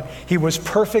about it. He was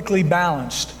perfectly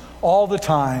balanced all the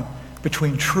time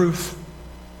between truth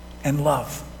and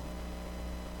love.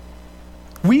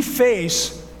 We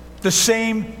face the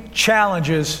same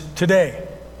challenges today.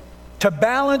 To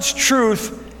balance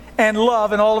truth and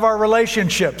love in all of our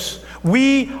relationships.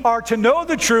 We are to know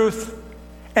the truth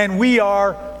and we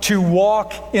are to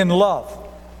walk in love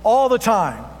all the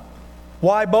time.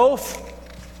 Why both?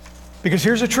 Because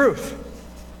here's the truth.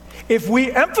 If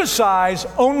we emphasize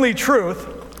only truth,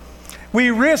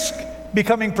 we risk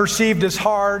becoming perceived as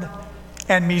hard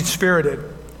and mean-spirited.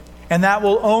 And that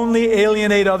will only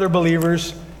alienate other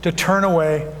believers to turn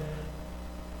away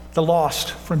the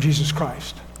lost from Jesus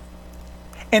Christ.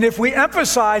 And if we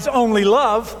emphasize only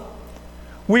love,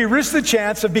 we risk the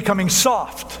chance of becoming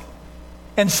soft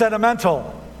and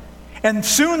sentimental. And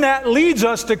soon that leads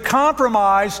us to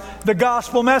compromise the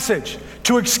gospel message,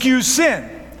 to excuse sin,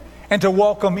 and to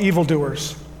welcome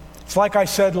evildoers. It's like I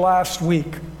said last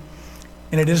week,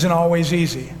 and it isn't always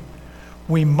easy.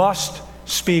 We must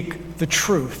speak the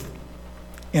truth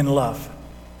in love.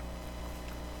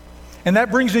 And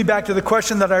that brings me back to the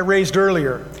question that I raised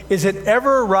earlier. Is it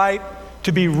ever right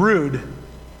to be rude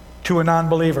to a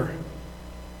non-believer?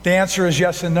 The answer is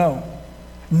yes and no.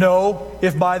 No,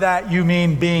 if by that you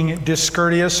mean being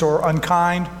discourteous or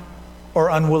unkind or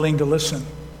unwilling to listen.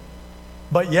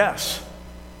 But yes,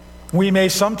 we may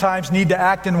sometimes need to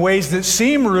act in ways that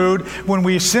seem rude when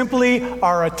we simply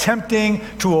are attempting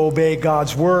to obey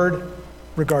God's word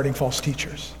regarding false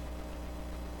teachers.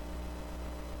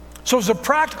 So as a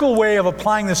practical way of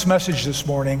applying this message this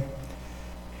morning,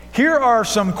 here are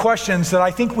some questions that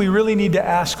I think we really need to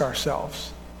ask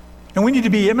ourselves. And we need to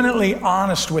be eminently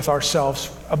honest with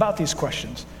ourselves about these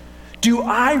questions. Do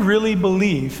I really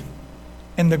believe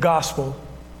in the gospel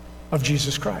of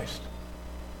Jesus Christ?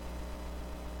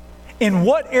 In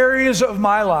what areas of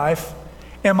my life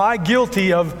am I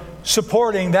guilty of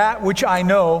supporting that which I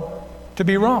know to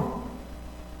be wrong?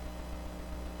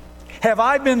 Have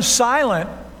I been silent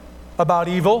about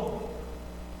evil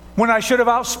when I should have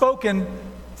outspoken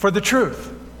for the truth?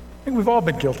 I think we've all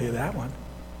been guilty of that one.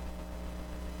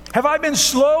 Have I been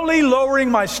slowly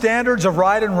lowering my standards of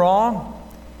right and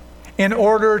wrong in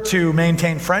order to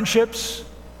maintain friendships,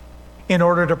 in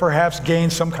order to perhaps gain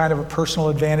some kind of a personal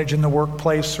advantage in the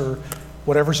workplace or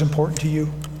whatever's important to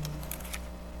you?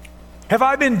 Have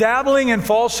I been dabbling in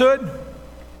falsehood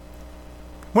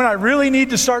when I really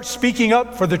need to start speaking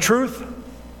up for the truth?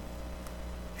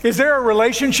 Is there a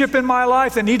relationship in my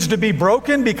life that needs to be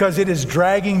broken because it is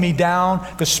dragging me down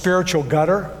the spiritual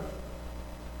gutter?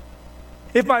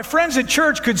 If my friends at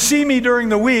church could see me during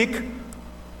the week,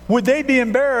 would they be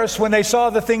embarrassed when they saw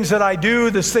the things that I do,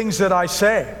 the things that I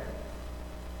say?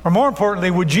 Or more importantly,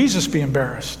 would Jesus be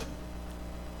embarrassed?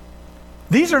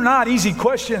 These are not easy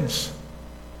questions.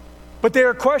 But they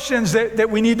are questions that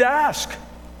we need to ask.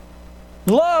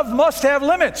 Love must have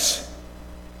limits.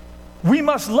 We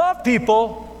must love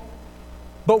people,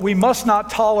 but we must not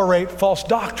tolerate false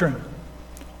doctrine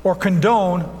or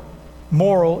condone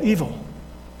moral evil.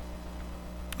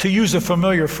 To use a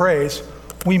familiar phrase,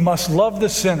 we must love the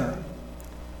sinner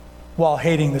while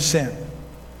hating the sin.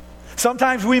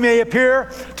 Sometimes we may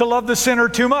appear to love the sinner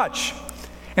too much,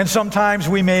 and sometimes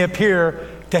we may appear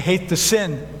to hate the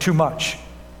sin too much.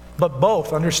 But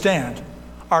both, understand,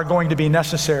 are going to be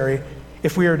necessary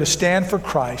if we are to stand for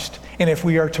Christ and if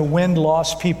we are to win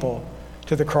lost people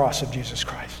to the cross of Jesus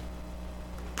Christ.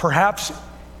 Perhaps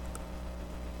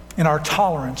in our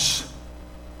tolerance,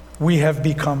 we have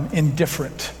become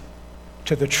indifferent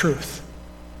to the truth.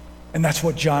 And that's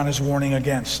what John is warning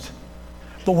against.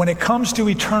 But when it comes to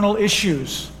eternal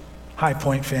issues, High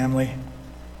Point family,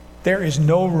 there is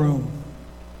no room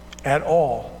at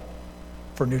all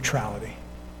for neutrality.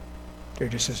 There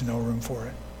just is no room for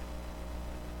it.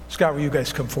 Scott, will you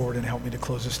guys come forward and help me to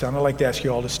close this down? I'd like to ask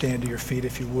you all to stand to your feet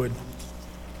if you would.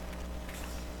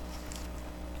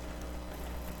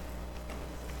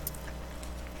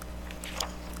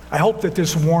 I hope that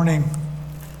this warning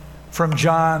from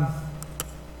John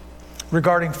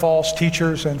regarding false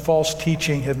teachers and false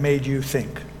teaching have made you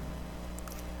think.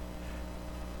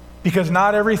 Because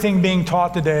not everything being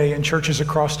taught today in churches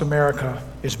across America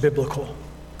is biblical.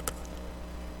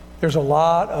 There's a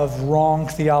lot of wrong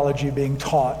theology being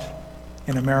taught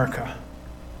in America.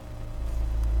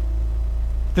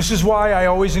 This is why I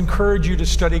always encourage you to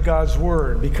study God's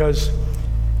Word, because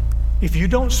if you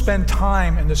don't spend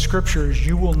time in the Scriptures,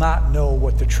 you will not know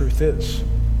what the truth is.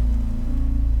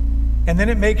 And then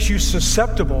it makes you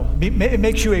susceptible. It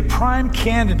makes you a prime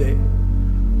candidate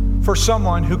for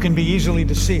someone who can be easily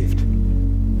deceived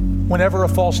whenever a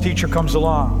false teacher comes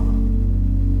along.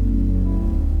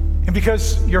 And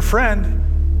because your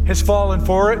friend has fallen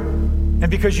for it, and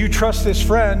because you trust this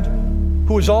friend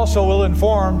who is also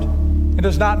ill-informed and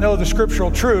does not know the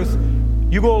scriptural truth,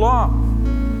 you go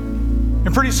along.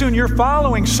 And pretty soon you're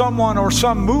following someone or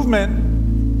some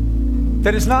movement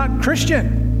that is not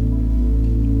Christian.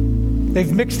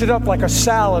 They've mixed it up like a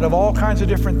salad of all kinds of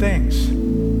different things.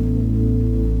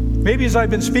 Maybe as I've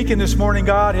been speaking this morning,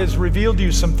 God has revealed to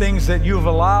you some things that you have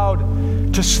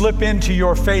allowed to slip into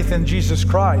your faith in Jesus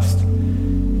Christ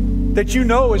that you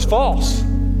know is false,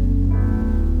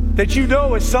 that you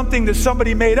know is something that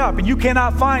somebody made up, and you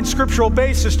cannot find scriptural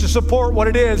basis to support what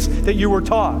it is that you were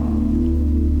taught.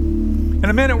 In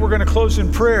a minute, we're going to close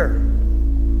in prayer.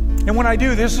 And when I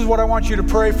do, this is what I want you to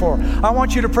pray for. I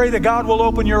want you to pray that God will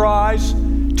open your eyes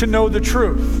to know the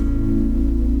truth.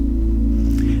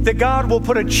 That God will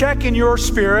put a check in your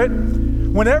spirit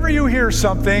whenever you hear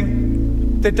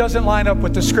something that doesn't line up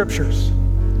with the scriptures.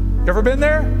 You ever been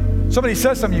there? Somebody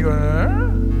says something, you go,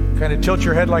 kind of tilt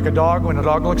your head like a dog when a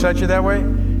dog looks at you that way.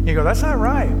 You go, that's not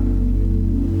right.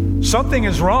 Something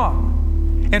is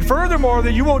wrong. And furthermore,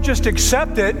 that you won't just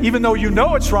accept it, even though you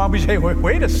know it's wrong, but you say,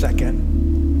 wait a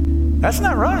second. That's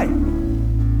not right.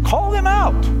 Call them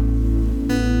out.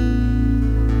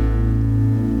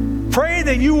 Pray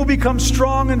that you will become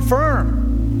strong and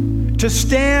firm to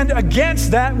stand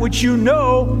against that which you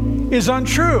know is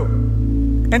untrue,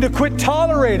 and to quit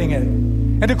tolerating it,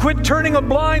 and to quit turning a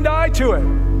blind eye to it,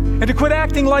 and to quit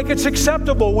acting like it's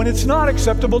acceptable when it's not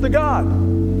acceptable to God.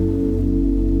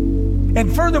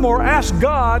 And furthermore, ask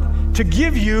God to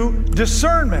give you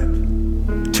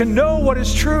discernment to know what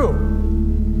is true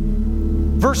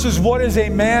versus what is a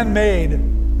man-made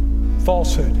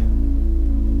falsehood.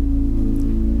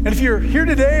 And if you're here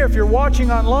today or if you're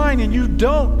watching online and you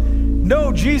don't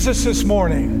know Jesus this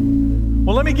morning,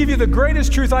 well, let me give you the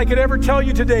greatest truth I could ever tell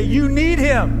you today. You need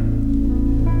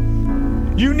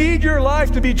Him. You need your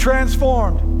life to be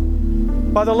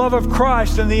transformed by the love of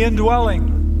Christ and the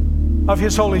indwelling of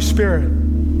His Holy Spirit.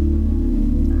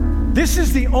 This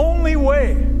is the only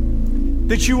way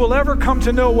that you will ever come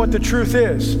to know what the truth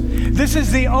is. This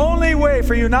is the only way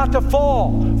for you not to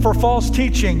fall for false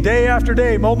teaching day after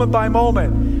day, moment by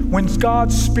moment, when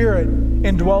God's Spirit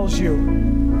indwells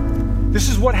you. This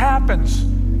is what happens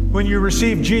when you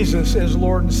receive Jesus as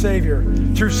Lord and Savior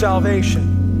through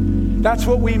salvation. That's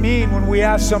what we mean when we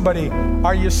ask somebody,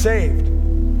 are you saved?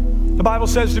 The Bible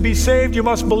says to be saved, you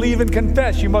must believe and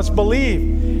confess. You must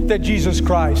believe that Jesus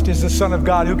Christ is the Son of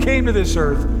God who came to this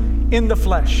earth in the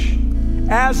flesh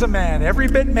as a man, every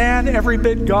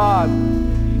bit God.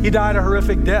 He died a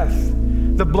horrific death.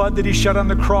 The blood that He shed on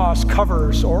the cross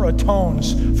covers or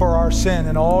atones for our sin.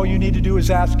 And all you need to do is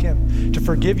ask Him to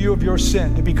forgive you of your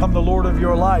sin, to become the Lord of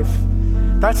your life.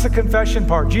 That's the confession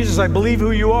part. Jesus, I believe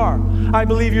who you are. I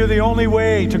believe you're the only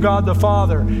way to God the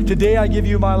Father. Today I give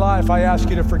you my life. I ask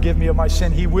you to forgive me of my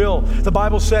sin. He will. The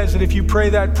Bible says that if you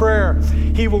pray that prayer,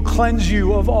 he will cleanse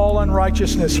you of all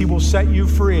unrighteousness. He will set you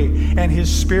free, and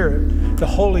his Spirit, the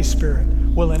Holy Spirit,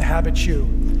 will inhabit you,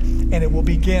 and it will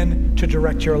begin to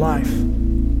direct your life.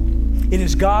 It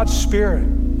is God's Spirit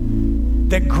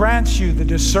that grants you the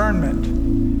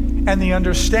discernment and the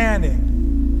understanding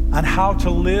on how to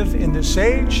live in this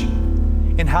age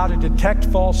and how to detect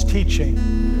false teaching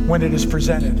when it is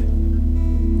presented.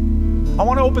 I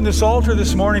want to open this altar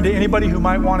this morning to anybody who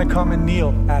might want to come and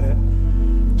kneel at it.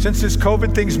 Since this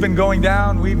COVID thing's been going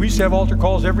down, we used to have altar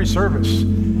calls every service.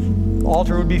 The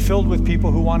altar would be filled with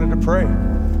people who wanted to pray.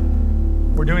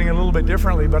 We're doing it a little bit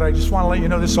differently, but I just want to let you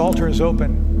know this altar is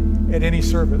open at any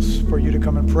service for you to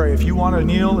come and pray. If you want to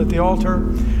kneel at the altar,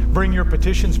 bring your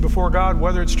petitions before God,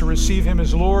 whether it's to receive him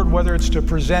as Lord, whether it's to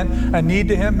present a need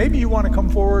to him. Maybe you want to come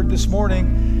forward this morning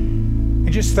and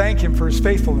just thank him for his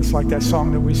faithfulness, like that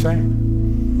song that we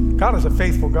sang. God is a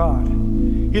faithful God.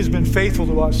 He has been faithful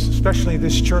to us, especially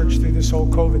this church, through this whole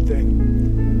COVID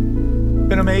thing.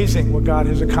 Been amazing what God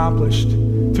has accomplished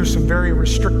through some very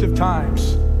restrictive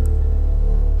times.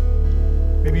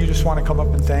 Maybe you just want to come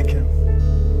up and thank him.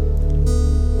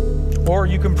 Or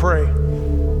you can pray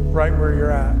right where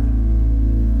you're at.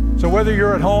 So whether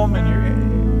you're at home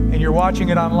and you're watching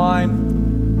it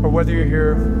online, or whether you're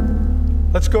here,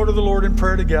 let's go to the Lord in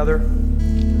prayer together.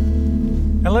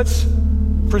 And let's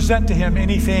present to him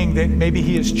anything that maybe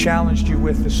he has challenged you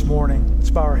with this morning. Let's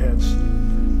bow our heads.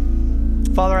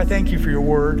 Father, I thank you for your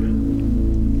word.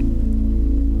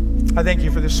 I thank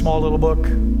you for this small little book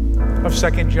of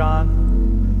 2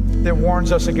 John that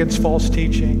warns us against false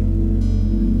teaching.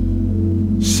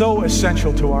 So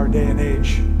essential to our day and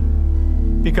age,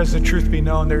 because the truth be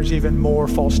known, there's even more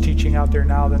false teaching out there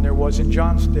now than there was in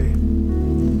John's day.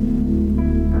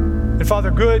 And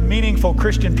Father, good, meaningful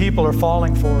Christian people are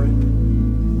falling for it.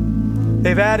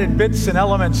 They've added bits and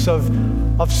elements of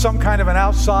some kind of an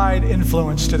outside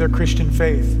influence to their Christian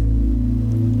faith,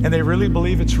 and they really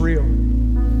believe it's real,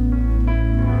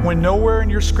 when nowhere in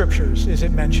your scriptures is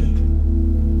it mentioned.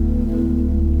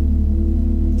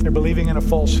 They're believing in a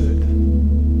falsehood.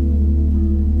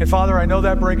 And Father, I know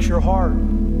that breaks your heart.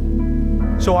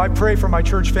 So I pray for my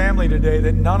church family today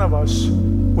that none of us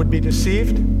would be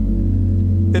deceived,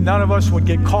 that none of us would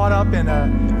get caught up in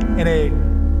a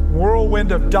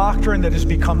whirlwind of doctrine that has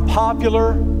become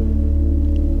popular,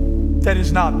 that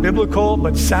is not biblical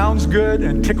but sounds good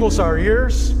and tickles our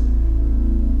ears,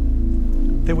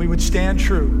 that we would stand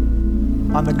true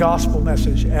on the gospel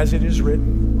message as it is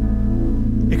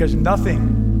written, because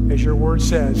nothing, as your word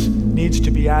says, needs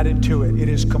to be added to it. It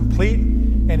is complete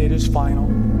and it is final.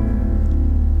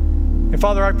 And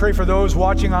Father, I pray for those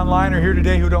watching online or here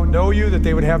today who don't know you, that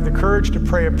they would have the courage to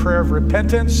pray a prayer of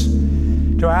repentance,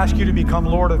 to ask you to become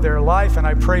Lord of their life. And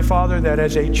I pray, Father, that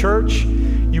as a church,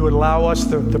 you would allow us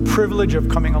the privilege of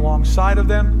coming alongside of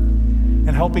them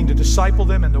and helping to disciple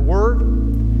them in the word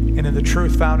and in the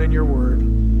truth found in your word,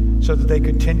 so that they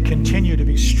could continue to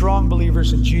be strong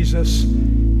believers in Jesus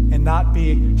and not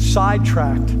be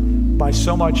sidetracked by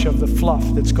so much of the fluff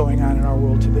that's going on in our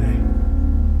world today.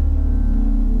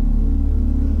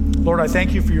 Lord, I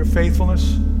thank you for your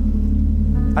faithfulness.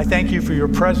 I thank you for your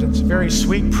presence, very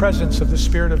sweet presence of the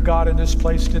Spirit of God in this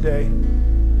place today.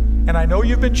 And I know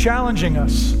you've been challenging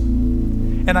us,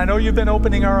 and I know you've been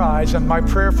opening our eyes, and my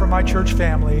prayer for my church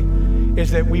family is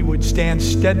that we would stand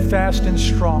steadfast and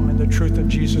strong in the truth of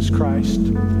Jesus Christ,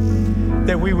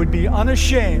 that we would be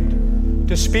unashamed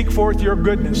to speak forth your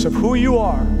goodness of who you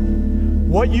are,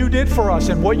 what you did for us,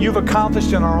 and what you've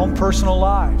accomplished in our own personal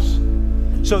lives,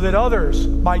 so that others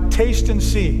might taste and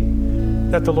see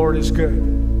that the Lord is good.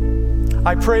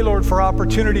 I pray, Lord, for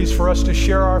opportunities for us to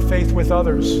share our faith with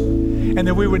others, and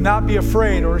that we would not be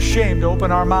afraid or ashamed to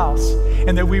open our mouths,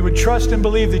 and that we would trust and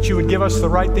believe that you would give us the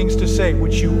right things to say,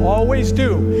 which you always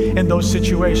do in those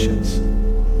situations.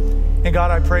 And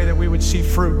God, I pray that we would see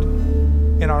fruit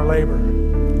in our labor.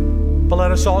 But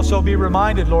let us also be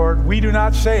reminded, Lord, we do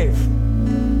not save.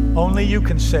 Only you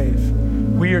can save.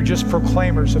 We are just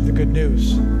proclaimers of the good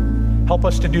news. Help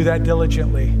us to do that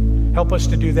diligently. Help us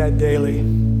to do that daily.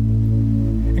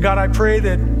 And God, I pray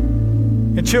that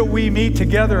until we meet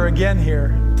together again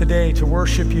here today to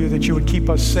worship you, that you would keep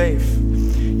us safe.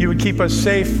 You would keep us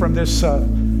safe from this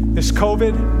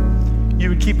COVID. You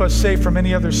would keep us safe from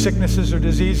any other sicknesses or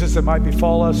diseases that might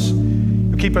befall us.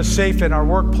 You keep us safe in our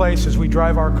workplace as we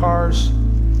drive our cars,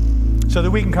 so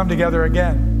that we can come together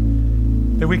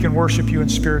again, that we can worship you in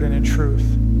spirit and in truth.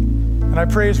 And I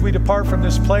pray as we depart from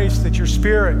this place that your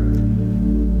Spirit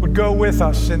would would go with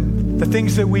us in the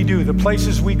things that we do, the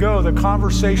places we go, the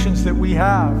conversations that we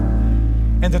have,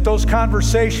 and that those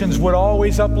conversations would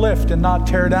always uplift and not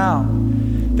tear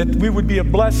down, that we would be a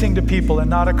blessing to people and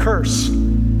not a curse,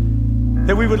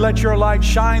 that we would let your light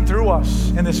shine through us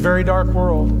in this very dark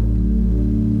world,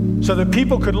 so that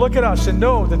people could look at us and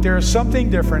know that there is something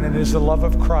different, and it is the love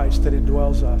of Christ that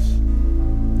indwells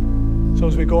us. So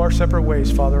as we go our separate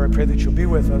ways, Father, I pray that you'll be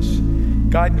with us,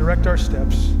 guide and direct our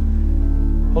steps.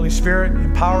 Holy Spirit,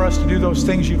 empower us to do those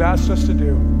things you've asked us to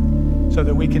do so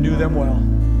that we can do them well.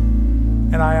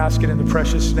 And I ask it in the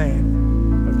precious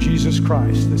name of Jesus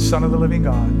Christ, the Son of the living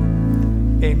God.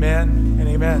 Amen and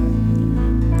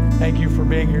amen. Thank you for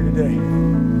being here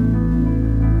today.